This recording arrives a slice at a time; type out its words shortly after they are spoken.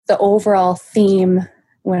the overall theme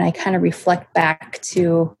when I kind of reflect back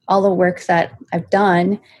to all the work that I've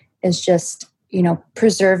done is just,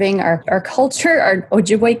 preserving our culture, our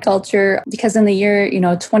Ojibwe culture, because in the year,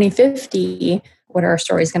 2050, what are our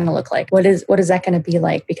stories going to look like? What is that going to be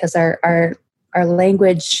like? Because our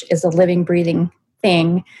language is a living, breathing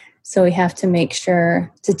thing. So we have to make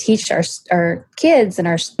sure to teach our kids and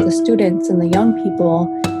the students and the young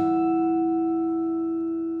people.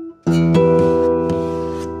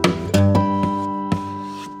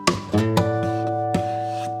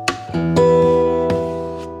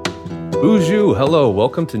 Bonjour, hello,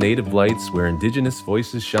 welcome to Native Lights, where Indigenous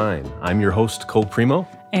voices shine. I'm your host, Cole Primo.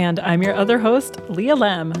 And I'm your other host, Leah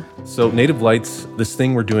Lem. So Native Lights, this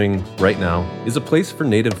thing we're doing right now, is a place for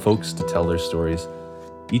Native folks to tell their stories.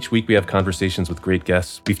 Each week we have conversations with great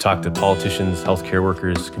guests. We've talked to politicians, healthcare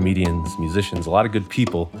workers, comedians, musicians, a lot of good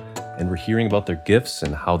people, and we're hearing about their gifts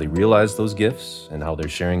and how they realize those gifts and how they're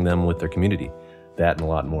sharing them with their community. That and a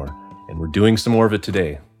lot more. And we're doing some more of it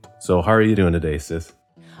today. So how are you doing today, sis?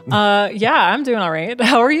 Yeah, I'm doing all right.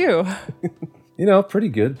 How are you? Pretty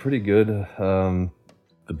good. The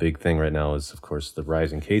big thing right now is, of course, the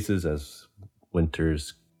rising cases as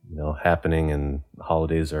winter's, happening and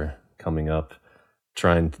holidays are coming up.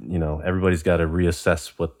 Everybody's got to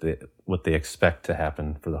reassess what they expect to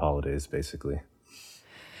happen for the holidays, basically.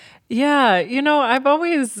 Yeah, I've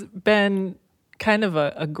always been kind of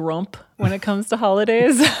a grump when it comes to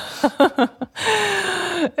holidays.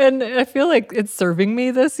 And I feel like it's serving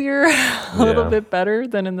me this year a little bit better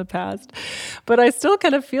than in the past. But I still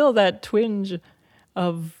kind of feel that twinge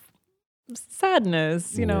of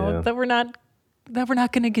sadness, that we're not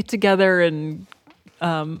going to get together and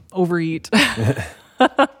overeat,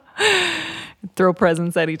 throw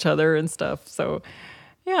presents at each other and stuff. So,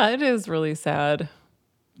 yeah, it is really sad.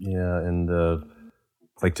 Yeah, and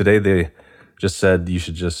like today they just said you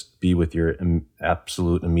should just be with your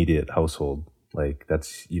absolute immediate household. Like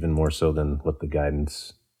that's even more so than what the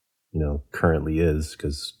guidance, currently is,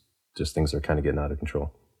 because just things are kind of getting out of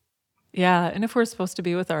control. Yeah, and if we're supposed to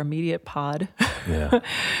be with our immediate pod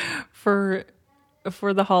for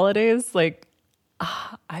the holidays,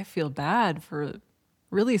 I feel bad for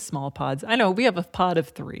really small pods. I know we have a pod of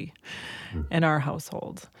 3 in our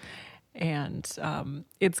household. And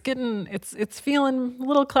it's feeling a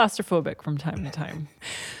little claustrophobic from time to time.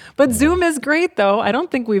 But Zoom is great, though. I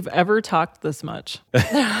don't think we've ever talked this much.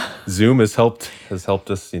 Zoom has helped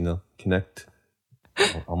us, connect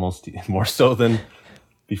almost more so than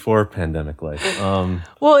before pandemic life.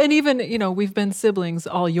 Well, and even, we've been siblings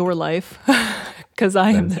all your life because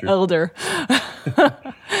I am the elder.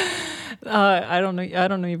 I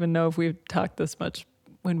don't even know if we've talked this much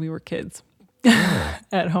when we were kids.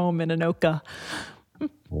 At home in Anoka.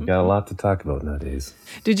 We got a lot to talk about nowadays.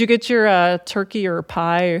 Did you get your turkey or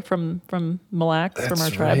pie from Mille Lacs, from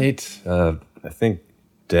our tribe? That's right. I think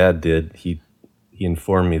Dad did. He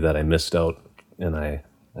informed me that I missed out, and I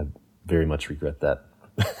very much regret that.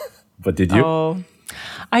 But did you? Oh,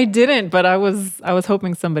 I didn't, but I was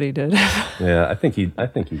hoping somebody did. Yeah, I think he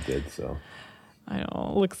did. So I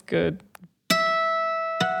know, it looks good.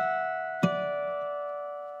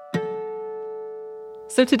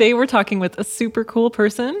 So today we're talking with a super cool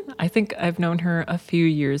person. I think I've known her a few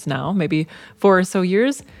years now, maybe 4 or so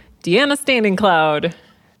years. Deanna Standing Cloud.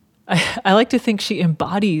 I like to think she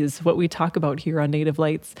embodies what we talk about here on Native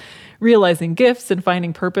Lights, realizing gifts and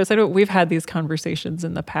finding purpose. I know we've had these conversations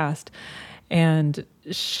in the past, and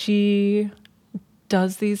she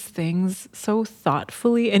does these things so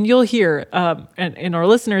thoughtfully. And you'll hear, and our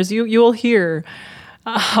listeners, you'll hear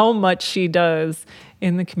how much she does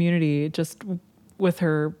in the community, just with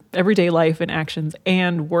her everyday life and actions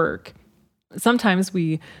and work. Sometimes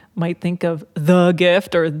we might think of the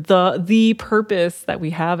gift or the purpose that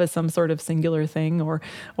we have as some sort of singular thing, or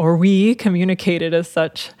we communicate it as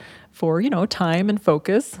such for, time and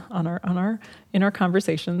focus in our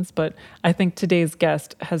conversations. But I think today's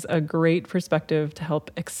guest has a great perspective to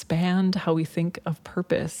help expand how we think of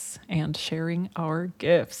purpose and sharing our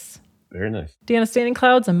gifts. Very nice. Deanna Standing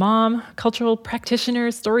Cloud's a mom, cultural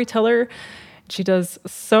practitioner, storyteller. She does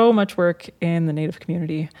so much work in the Native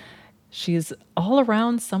community. She's all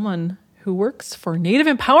around someone who works for Native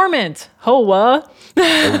empowerment. Hoa.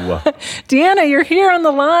 Deanna, you're here on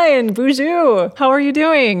the line. Bonjour. How are you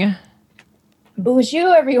doing?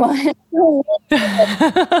 Bonjour, everyone.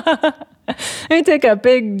 Let me take a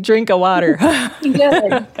big drink of water.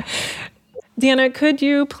 Good. Deanna, could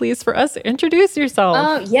you please for us introduce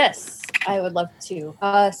yourself? Yes, I would love to.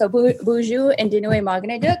 So bonjour and dinue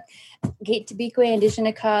magneduk. Gate to Bique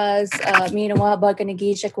Indigenous cause, Minawa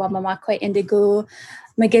Baganagi, Shakwa Mamakwe Indigo,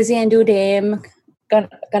 Magaziandu Dame,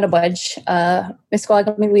 gonna budge.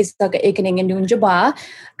 Misquag Luisa ga ikening in Dunjaba,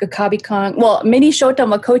 Gakabi Kong, well, Mini Shota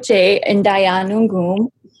Makoche and Dayanungum.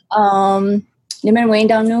 Nimen Wayne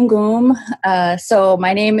Down Nungum. So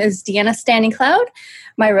my name is Deanna Standing Cloud.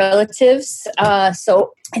 My relatives.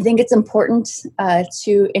 So I think it's important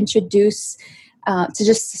to introduce, to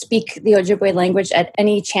just speak the Ojibwe language at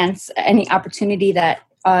any chance, any opportunity that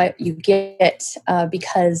you get,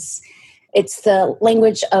 because it's the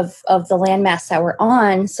language of the landmass that we're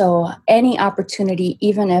on. So any opportunity,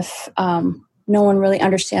 even if no one really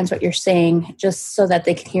understands what you're saying, just so that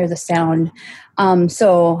they can hear the sound.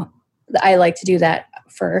 So I like to do that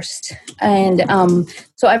first. And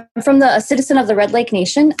so I'm from a citizen of the Red Lake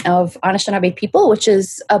Nation of Anishinaabe people, which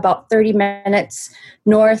is about 30 minutes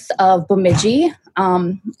north of Bemidji.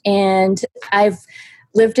 And I've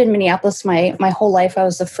lived in Minneapolis my whole life. I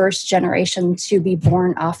was the first generation to be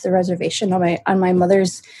born off the reservation on my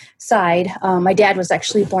mother's side. My dad was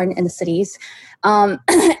actually born in the cities. And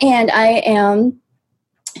I'm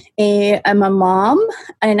a mom,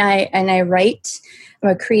 and I write. I'm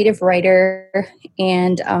a creative writer,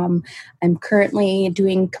 and I'm currently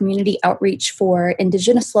doing community outreach for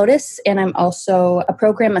Indigenous Lotus, and I'm also a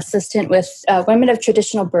program assistant with Women of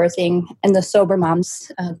Traditional Birthing and the Sober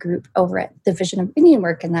Moms group over at the Vision of Indian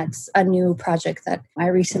Work, and that's a new project that I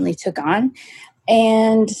recently took on.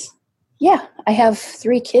 And yeah, I have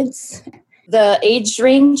 3 kids. The age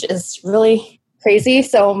range is really crazy.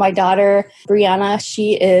 So my daughter, Brianna,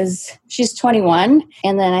 she's 21,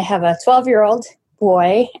 and then I have a 12-year-old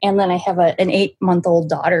boy, and then I have an 8-month-old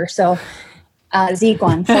daughter. So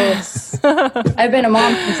Ziguan. So I've been a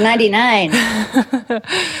mom since 99.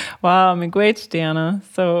 Wow, miigwech, Deanna.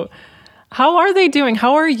 So how are they doing?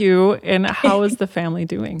 How are you? And how is the family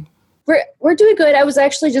doing? We're doing good. I was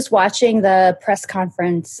actually just watching the press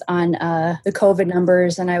conference on the COVID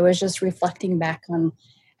numbers, and I was just reflecting back on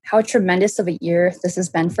how tremendous of a year this has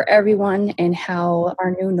been for everyone, and how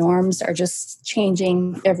our new norms are just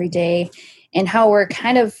changing every day, and how we're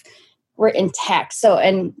intact. So,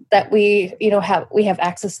 and that we have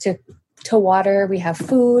access to water, we have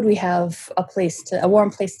food, we have a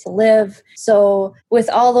warm place to live. So with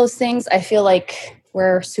all those things, I feel like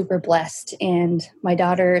we're super blessed. And my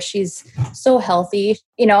daughter, she's so healthy.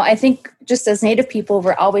 I think just as Native people,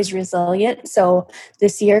 we're always resilient. So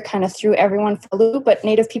this year kind of threw everyone for a loop, but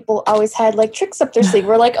Native people always had like tricks up their sleeve.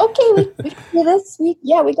 We're like, okay, we can do this. We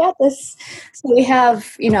got this. So we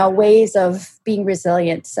have, ways of being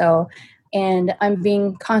resilient. So, and I'm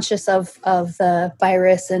being conscious of the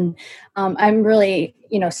virus, and I'm really,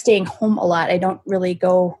 staying home a lot. I don't really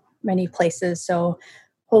go many places. So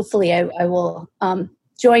hopefully I will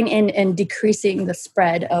join in decreasing the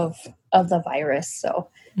spread of the virus. So,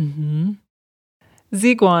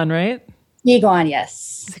 Ziguan, right? Ziguan,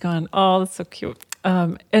 yes. Ziguan. Oh, that's so cute.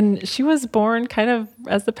 And she was born kind of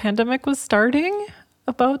as the pandemic was starting,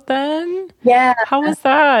 about then. Yeah. How was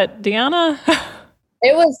that, Deanna?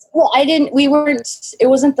 It was, it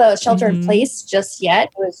wasn't the shelter in place just yet.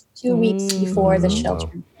 It was 2 weeks before the shelter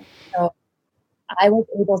in place. So I was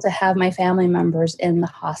able to have my family members in the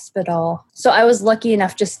hospital. So I was lucky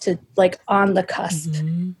enough just to on the cusp.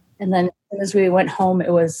 And then as we went home,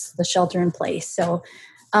 it was the shelter in place. So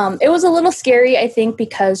it was a little scary, I think,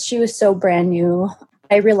 because she was so brand new.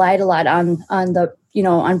 I relied a lot on the,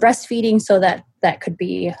 on breastfeeding, so that could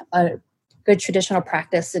be a good traditional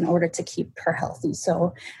practice in order to keep her healthy.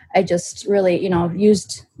 So I just really,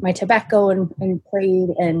 used my tobacco and prayed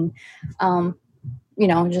and,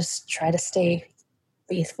 just try to stay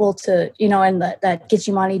faithful to, and that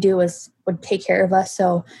Gitchimani do would take care of us.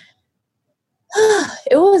 So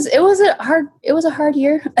it was a hard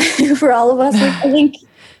year for all of us, I think.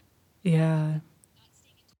 Yeah.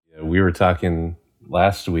 We were talking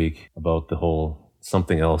last week about the whole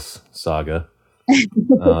Something Else saga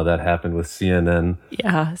that happened with CNN.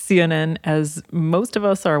 Yeah, CNN, as most of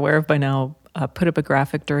us are aware of by now, put up a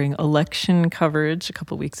graphic during election coverage a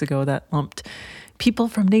couple of weeks ago that lumped people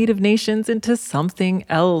from Native nations into a something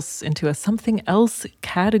else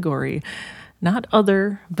category, not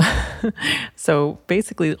other. So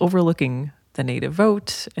basically overlooking the Native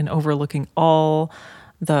vote and overlooking all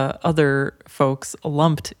the other folks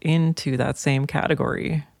lumped into that same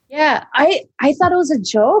category. Yeah, I thought it was a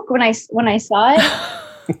joke when I saw it. When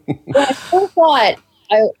I first saw it,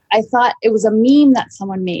 I thought it was a meme that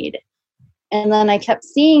someone made, and then I kept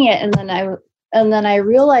seeing it, and then I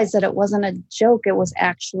realized that it wasn't a joke. It was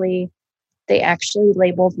they actually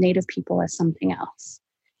labeled Native people as something else,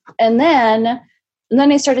 and then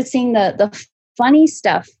I started seeing the funny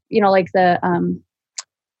stuff, like the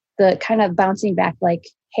kind of bouncing back, like,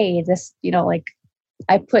 hey, this,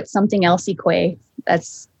 I put something else equa.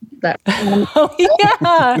 That's that. Oh,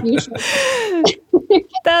 yeah.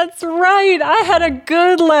 That's right. I had a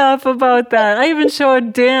good laugh about that. I even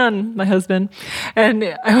showed Dan, my husband,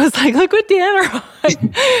 and I was like, look what Dan wrote.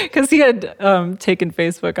 Because he had taken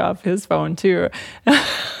Facebook off his phone too.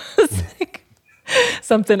 It's like,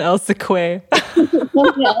 something else equa.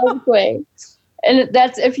 Something else equa. And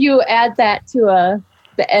that's, if you add that to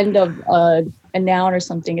the end of a noun or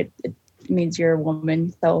something, it means you're a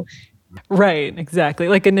woman. So right, exactly.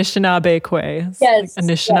 Like Anishinaabe Kwe. Yes. Like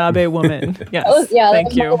Anishinaabe woman. Yes.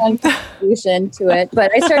 Thank you. One contribution to it.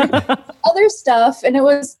 But I started other stuff, and it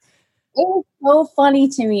was so funny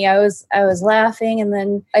to me. I was laughing, and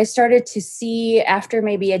then I started to see, after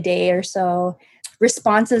maybe a day or so,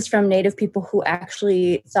 responses from Native people who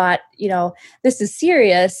actually thought, this is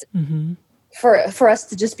serious, for us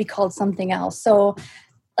to just be called something else. So,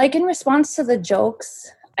 like, in response to the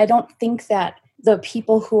jokes, I don't think that the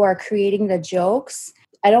people who are creating the jokes,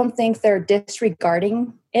 I don't think they're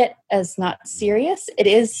disregarding it as not serious. It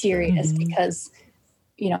is serious because,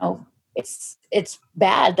 it's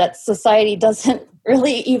bad that society doesn't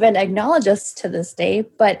really even acknowledge us to this day.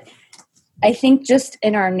 But I think just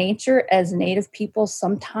in our nature as Native people,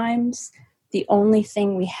 sometimes the only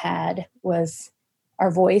thing we had was our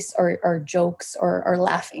voice or jokes or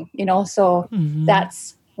laughing, so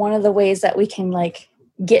that's one of the ways that we can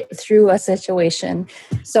get through a situation.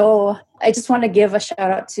 So I just want to give a shout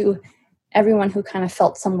out to everyone who kind of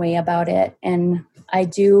felt some way about it. And I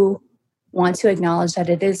do want to acknowledge that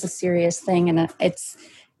it is a serious thing, and it's,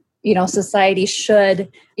 society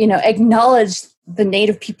should, acknowledge the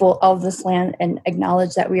Native people of this land and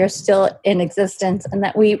acknowledge that we are still in existence and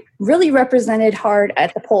that we really represented hard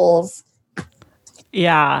at the polls.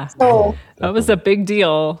 Yeah. So that was a big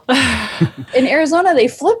deal. In Arizona, they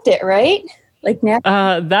flipped it, right?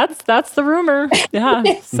 That's the rumor.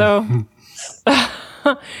 Yeah. So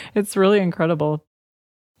it's really incredible.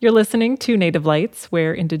 You're listening to Native Lights,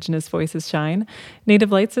 where Indigenous voices shine.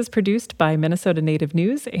 Native Lights is produced by Minnesota Native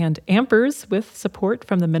News and Ampers with support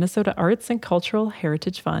from the Minnesota Arts and Cultural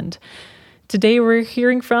Heritage Fund. Today we're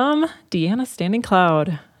hearing from Deanna Standing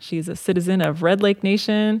Cloud. She's a citizen of Red Lake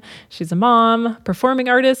Nation. She's a mom, performing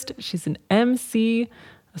artist. She's an MC,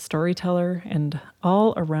 a storyteller, and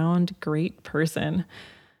all-around great person.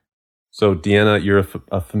 So, Deanna, you're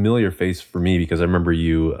a familiar face for me because I remember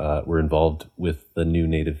you were involved with the new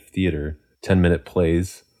Native Theater 10-minute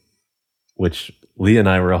plays, which Leah and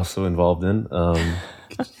I were also involved in.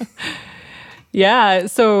 Yeah,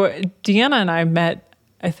 so Deanna and I met,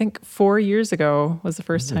 I think 4 years ago was the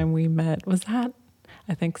first time we met. Was that?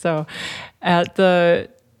 I think so. At the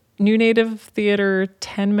New Native Theater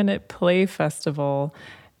 10-minute play festival.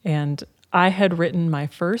 And I had written my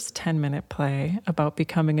first 10-minute play about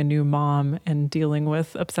becoming a new mom and dealing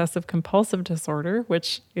with obsessive compulsive disorder,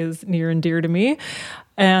 which is near and dear to me.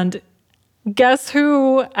 And guess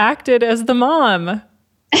who acted as the mom?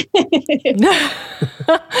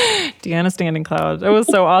 Deanna Standing Cloud. It was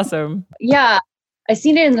so awesome. Yeah, I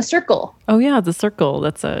seen it in The Circle. Oh yeah, The Circle.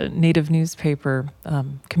 That's a Native newspaper,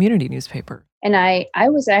 community newspaper. And I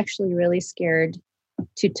was actually really scared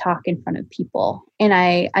to talk in front of people. And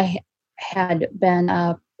I had been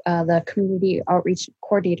the community outreach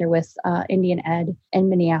coordinator with Indian Ed in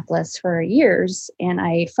Minneapolis for years. And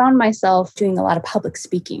I found myself doing a lot of public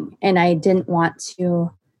speaking, and I didn't want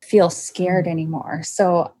to feel scared anymore.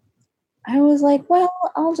 So I was like, well,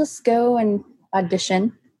 I'll just go and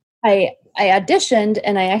audition. I auditioned,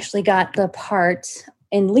 and I actually got the part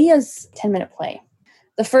in Leah's 10-minute play.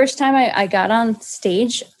 The first time I got on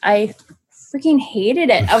stage, I freaking hated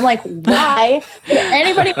it. I'm like, why did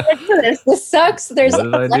anybody want to do this? This sucks. There's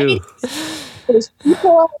there's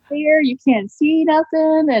people out there, you can't see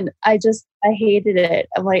nothing, and I hated it.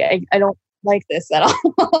 I'm like, I don't like this at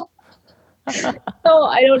all. So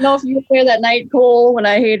I don't know if you were there that night, Cole, when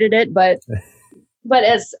I hated it, but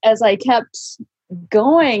as I kept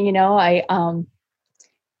going, I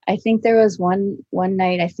think there was one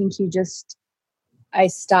night, I think I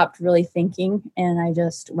stopped really thinking, and I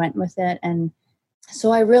just went with it. And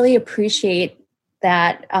so I really appreciate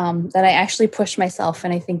that, that I actually pushed myself.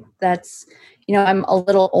 And I think that's, I'm a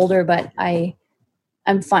little older, but I'm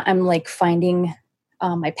like finding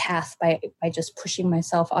my path by just pushing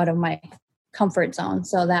myself out of my comfort zone.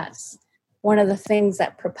 So that's one of the things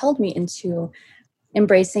that propelled me into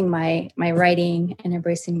embracing my writing and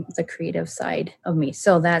embracing the creative side of me.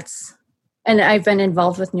 So and I've been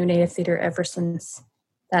involved with New Native Theater ever since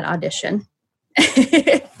that audition.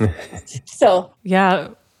 So yeah,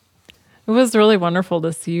 it was really wonderful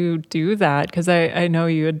to see you do that, because I know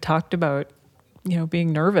you had talked about,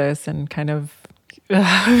 being nervous and kind of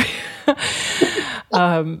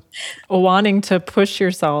wanting to push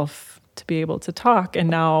yourself to be able to talk. And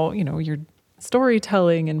now, you're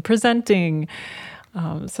storytelling and presenting.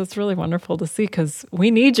 So it's really wonderful to see because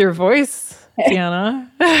we need your voice, Deanna.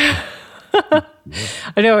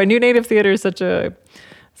 I know, and New Native Theater is such a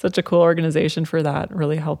cool organization for that,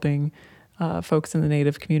 really helping folks in the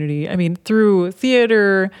Native community. I mean, through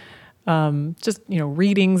theater, just,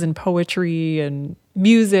 readings and poetry and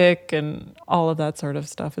music and all of that sort of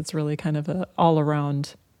stuff. It's really kind of an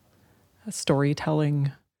all-around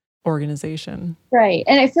storytelling organization. Right.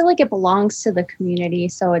 And I feel like it belongs to the community.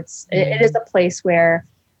 So it is a place where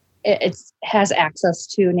it has access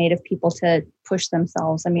to Native people to push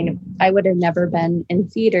themselves. I mean, I would have never been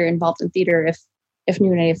involved in theater if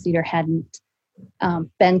New Native Theater hadn't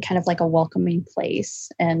been kind of like a welcoming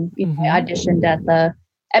place. And I auditioned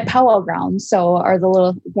at Powwow Grounds, or the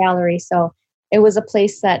little gallery. So it was a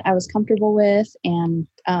place that I was comfortable with. And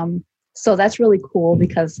so that's really cool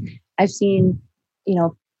because I've seen,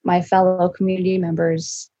 my fellow community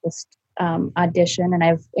members just audition, and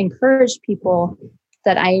I've encouraged people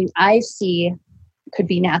that I see could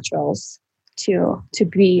be naturals to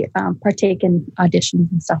be partake in auditions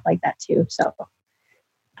and stuff like that too. So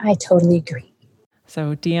I totally agree.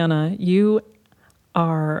 So Deanna, you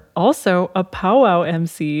are also a powwow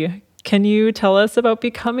MC. Can you tell us about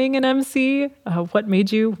becoming an MC? What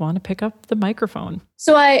made you want to pick up the microphone?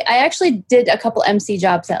 So I actually did a couple MC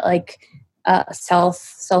jobs at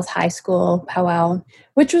South High School powwow,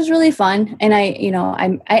 which was really fun. And I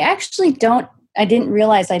didn't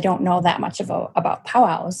realize I don't know that much about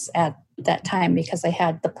powwows at that time because I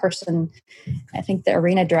had the person, I think the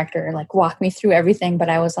arena director, walk me through everything, but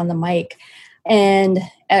I was on the mic. And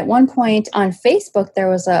at one point on Facebook, there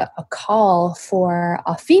was a call for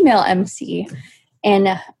a female MC.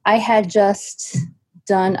 And I had just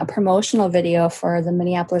done a promotional video for the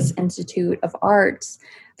Minneapolis Institute of Arts,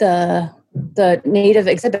 the Native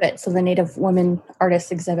exhibit, so the Native Women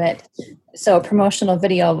Artists exhibit. So a promotional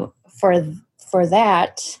video for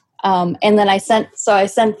that. And then I sent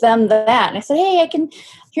them that, and I said, hey,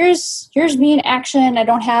 here's me in action. I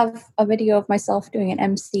don't have a video of myself doing an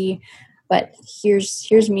MC, but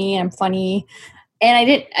here's me, and I'm funny. And I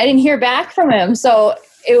didn't hear back from him. So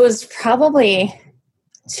it was probably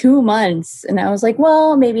 2 months, and I was like,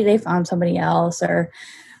 well, maybe they found somebody else or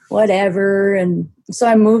whatever. And so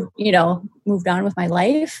I moved on with my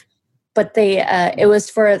life. But it was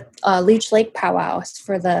for Leech Lake powwow,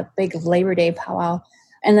 for the big Labor Day powwow.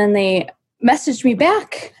 And then they messaged me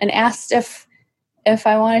back and asked if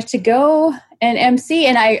I wanted to go and MC.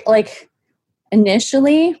 And I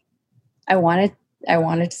initially I wanted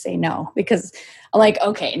to say no, because I'm like,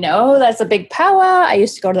 okay, no, that's a big powwow. I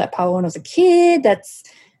used to go to that powwow when I was a kid.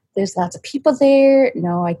 There's lots of people there.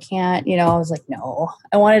 No, I can't. I was like, no,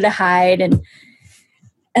 I wanted to hide. And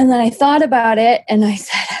then I thought about it, and I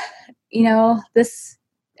said, this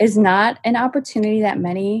is not an opportunity that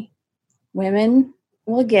many women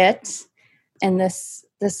will get. And this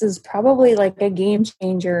is probably a game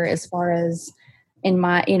changer as far as in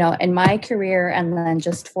my career, and then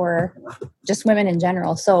just for women in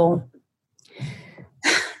general. So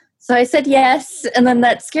I said yes. And then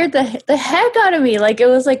that scared the heck out of me. It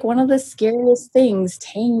was one of the scariest things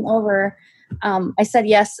hanging over. I said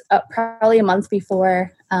yes, probably a month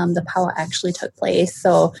before the powwow actually took place.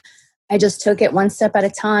 So I just took it one step at a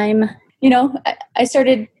time. I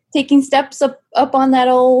started taking steps up on that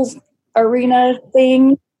old arena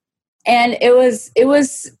thing. And it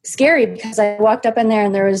was scary because I walked up in there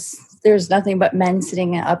and there was nothing but men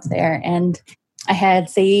sitting up there. And I had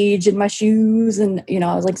sage in my shoes, and,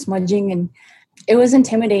 I was smudging, and it was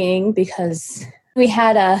intimidating because we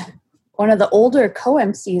had one of the older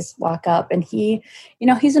co-MCs walk up, and he's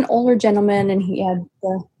an older gentleman, and he had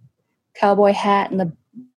the cowboy hat and the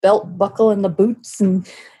belt buckle and the boots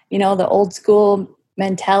and, the old school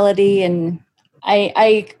mentality. And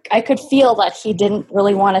I could feel that he didn't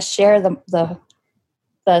really want to share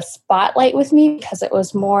the spotlight with me, because it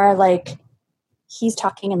was more like he's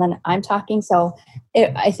talking and then I'm talking. So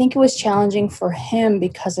I think it was challenging for him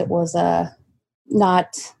because it was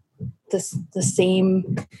not the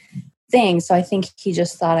same thing. So I think he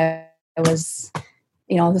just thought I was,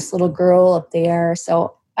 this little girl up there.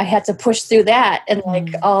 So I had to push through that, and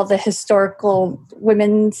all the historical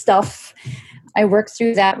women stuff. I worked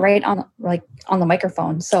through that right on the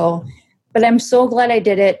microphone. So, but I'm so glad I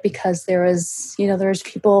did it, because there was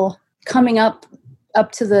people coming up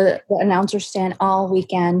to the announcer stand all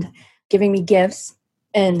weekend, giving me gifts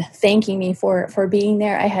and thanking me for being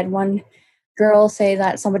there. I had one girl say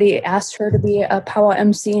that somebody asked her to be a powwow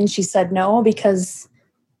MC, and she said no because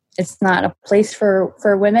it's not a place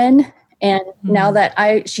for women. And now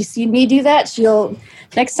that she's seen me do that,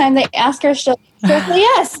 next time they ask her, she'll say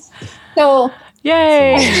yes. So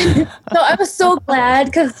yay! So I was so glad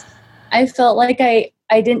because I felt like I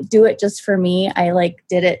didn't do it just for me. I like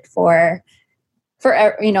did it for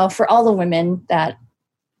all the women that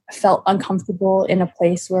felt uncomfortable in a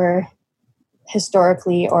place where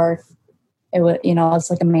historically or it was,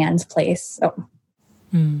 it's like a man's place. So.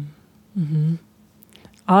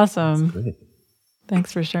 Awesome.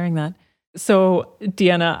 Thanks for sharing that. So,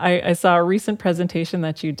 Deanna, I saw a recent presentation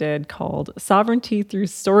that you did called Sovereignty Through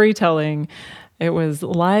Storytelling. It was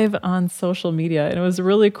live on social media, and it was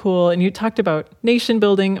really cool. And you talked about nation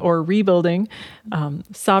building or rebuilding,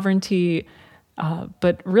 sovereignty,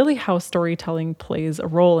 but really how storytelling plays a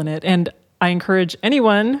role in it. And I encourage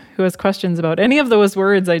anyone who has questions about any of those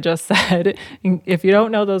words I just said, if you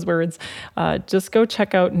don't know those words, just go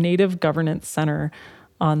check out Native Governance Center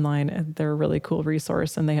online. They're a really cool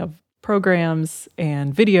resource, and they have programs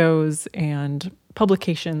and videos and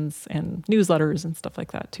publications and newsletters and stuff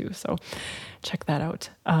like that too. So check that out.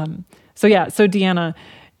 So Deanna,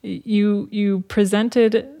 you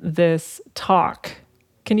presented this talk.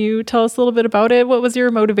 Can you tell us a little bit about it? What was your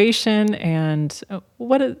motivation, and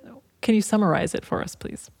can you summarize it for us,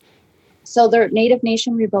 please? So the Native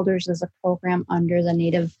Nation Rebuilders is a program under the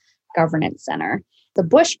Native Governance Center. The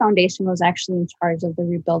Bush Foundation was actually in charge of the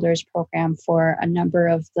Rebuilders program for a number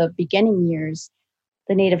of the beginning years.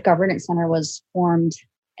 The Native Governance Center was formed,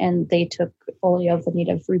 and they took portfolio of the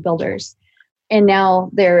Native Rebuilders. And now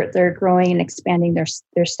they're growing and expanding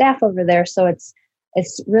their staff over there. So it's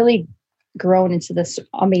really grown into this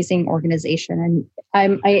amazing organization.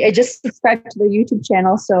 And I just subscribed to the YouTube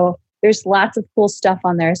channel, so there's lots of cool stuff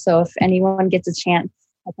on there. So if anyone gets a chance,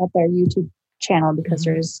 check out their YouTube channel because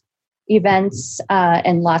there's events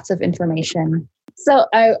and lots of information. So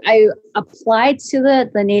I applied to the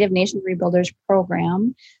Native Nation Rebuilders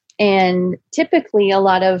program, and typically a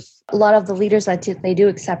lot of the leaders that they do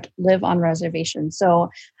accept live on reservations. So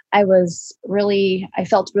I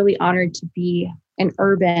felt really honored to be an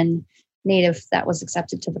urban Native that was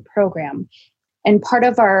accepted to the program. And part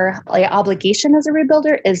of our obligation as a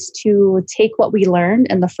rebuilder is to take what we learned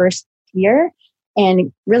in the first year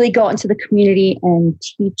and really go into the community and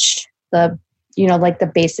teach the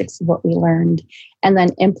basics of what we learned, and then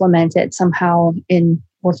implement it somehow in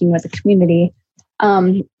working with the community.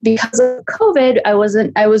 Because of COVID, I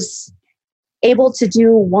was able to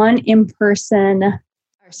do one in-person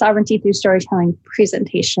Sovereignty Through Storytelling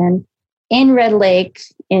presentation in Red Lake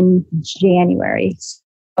in January.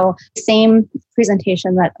 So same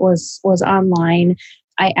presentation that was online,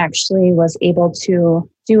 I actually was able to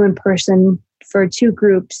do in person for 2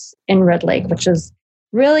 groups in Red Lake, which is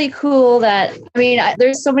really cool.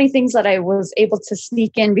 There's so many things that I was able to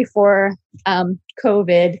sneak in before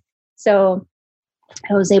COVID. So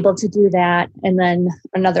I was able to do that. And then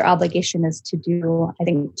another obligation is to do, I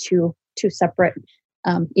think, two separate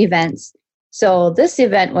events. So this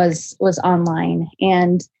event was online,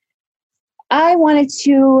 and I wanted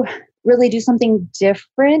to really do something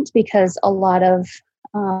different because a lot of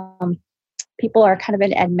people are kind of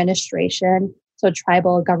in administration, so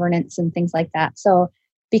tribal governance and things like that. So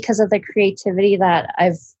because of the creativity that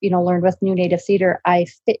I've learned with New Native Theater, I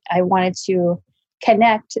wanted to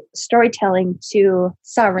connect storytelling to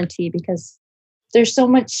sovereignty, because there's so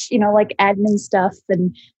much admin stuff,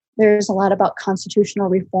 and there's a lot about constitutional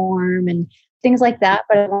reform and things like that.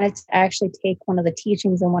 But I wanted to actually take one of the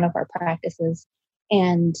teachings in one of our practices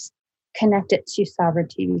and connect it to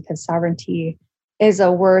sovereignty, because sovereignty is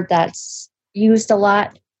a word that's used a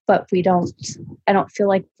lot, but I don't feel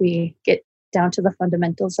like we get down to the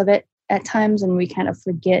fundamentals of it at times, and we kind of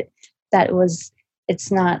forget that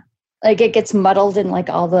it's not like it gets muddled in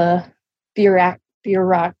all the bureaucracy.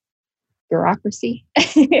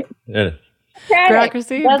 Yeah.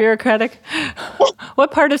 Bureaucracy, bureaucratic.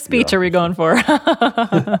 What part of speech are we going for?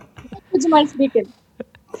 Which am I speaking?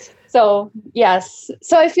 So yes.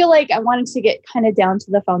 So I feel like I wanted to get kind of down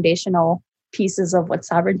to the foundational pieces of what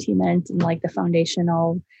sovereignty meant, and the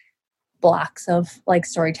foundational blocks of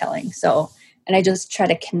storytelling. So, and I just try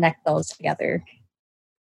to connect those together.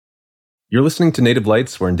 You're listening to Native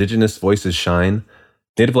Lights, where Indigenous voices shine.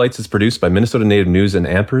 Native Lights is produced by Minnesota Native News and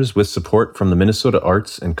Ampers with support from the Minnesota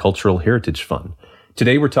Arts and Cultural Heritage Fund.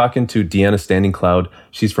 Today we're talking to Deanna Standing Cloud.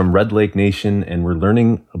 She's from Red Lake Nation, and we're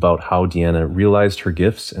learning about how Deanna realized her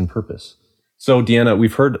gifts and purpose. So Deanna,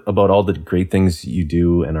 we've heard about all the great things you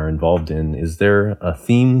do and are involved in. Is there a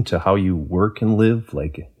theme to how you work and live,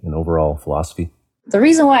 like an overall philosophy? the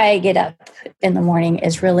reason why I get up in the morning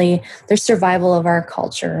is really the survival of our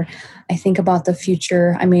culture. I think about the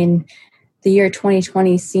future. I mean, the year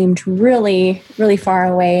 2020 seemed really, really far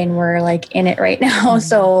away, and we're like in it right now.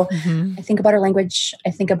 So I think about our language.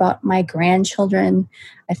 I think about my grandchildren.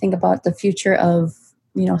 I think about the future of,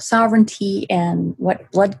 sovereignty and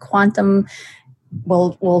what blood quantum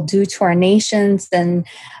will do to our nations. And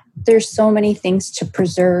there's so many things to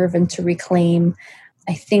preserve and to reclaim.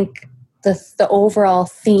 I think the overall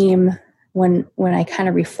theme when I kind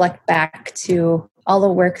of reflect back to all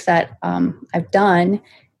the work that I've done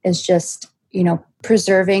is just,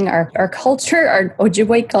 preserving our culture, our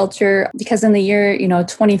Ojibwe culture, because in the year,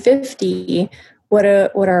 2050, what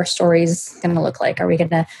are our stories going to look like? Are we going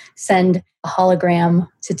to send a hologram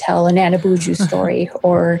to tell a Nanabuju story,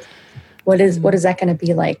 or what is that going to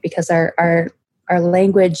be like? Because our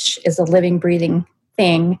language is a living, breathing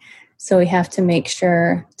thing. So we have to make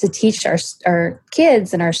sure to teach our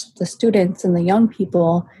kids and the students and the young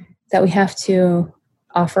people that we have to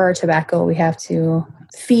offer our tobacco. We have to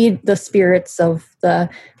feed the spirits of the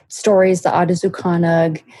stories, the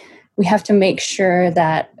Aduzukanag. We have to make sure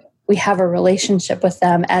that we have a relationship with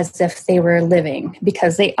them as if they were living,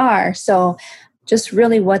 because they are. So just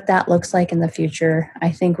really what that looks like in the future.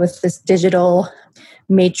 I think with this digital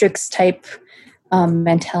matrix type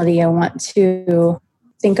mentality, I want to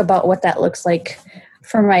think about what that looks like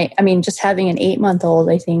for just having an 8-month-old,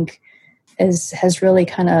 I think has really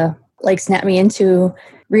kind of like snapped me into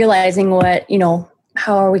realizing what,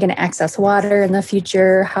 how are we going to access water in the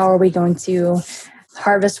future? How are we going to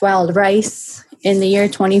harvest wild rice in the year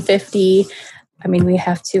 2050? We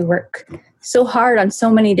have to work so hard on so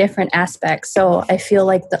many different aspects. So I feel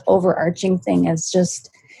like the overarching thing is just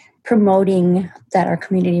promoting that our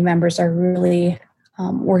community members are really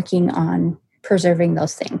working on preserving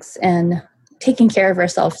those things and taking care of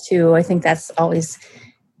ourselves too. I think that's always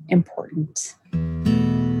important.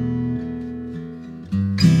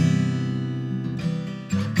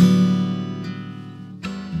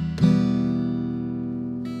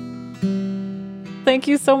 Thank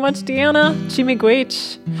you so much, Deanna.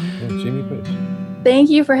 Chimigwech. Yeah, Chimigwech.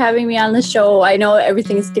 Thank you for having me on the show. I know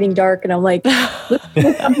everything is getting dark, and I'm like,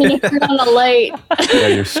 I'm going to turn on the light.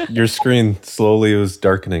 Yeah, your screen slowly was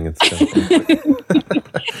darkening.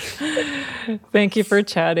 Thank you for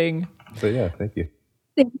chatting. So yeah, thank you.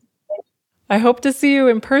 I hope to see you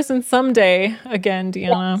in person someday again,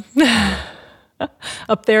 Deanna. Yeah.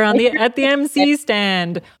 Up there at the MC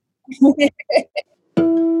stand.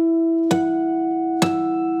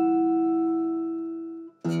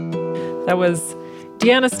 That was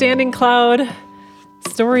Deanna Standing Cloud,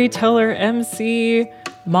 storyteller, MC,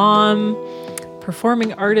 mom,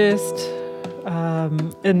 performing artist,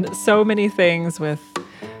 and so many things with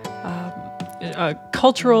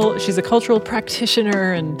she's a cultural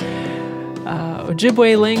practitioner and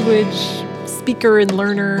Ojibwe language speaker and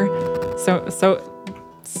learner.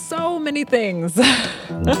 So many things.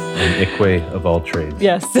 An Ikwe of all trades.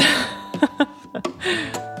 Yes.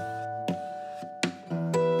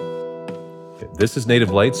 This is Native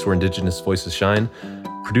Lights, where Indigenous voices shine,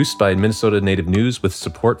 produced by Minnesota Native News with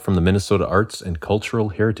support from the Minnesota Arts and Cultural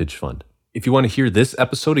Heritage Fund. If you want to hear this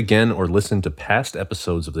episode again or listen to past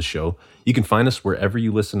episodes of the show, you can find us wherever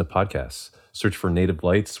you listen to podcasts. Search for Native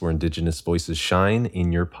Lights, where Indigenous voices shine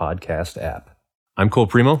in your podcast app. I'm Cole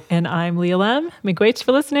Primo. And I'm Leah Lem. Miigwech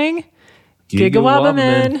for listening.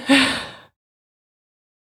 Gigawabaman.